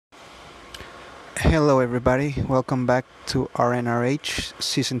Hello, everybody. Welcome back to RNRH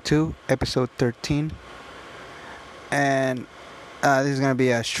Season 2, Episode 13. And this is going to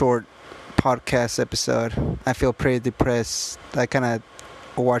be a short podcast episode. I feel pretty depressed. I kind of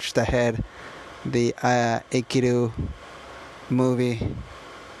watched ahead the Aikido movie.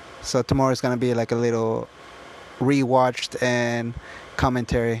 So tomorrow is going to be like a little rewatched and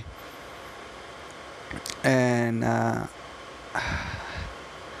commentary. And I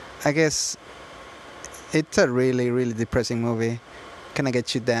guess it's a really depressing movie. Kind of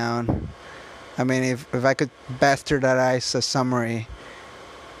gets you down. I mean, if I could bastardize a summary,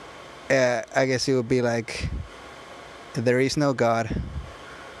 I guess it would be like, there is no God.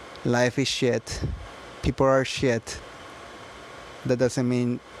 Life is shit. People are shit. That doesn't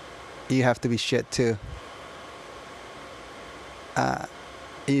mean you have to be shit too.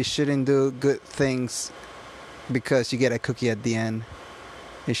 You shouldn't do good things because you get a cookie at the end.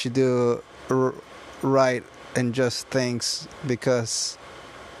 You should do right and just things because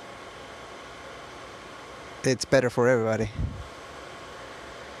it's better for everybody.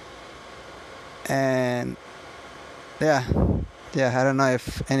 And yeah, I don't know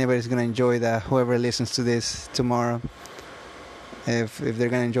if anybody's gonna enjoy that. Whoever listens to this tomorrow, if they're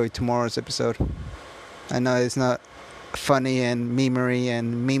gonna enjoy tomorrow's episode. I know it's not funny and memery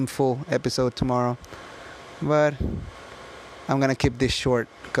and memeful episode tomorrow, but I'm gonna keep this short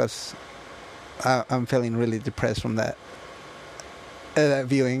because I'm feeling really depressed from that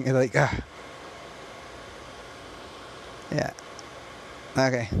viewing. Like, yeah.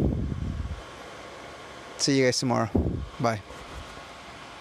 Okay. See you guys tomorrow. Bye.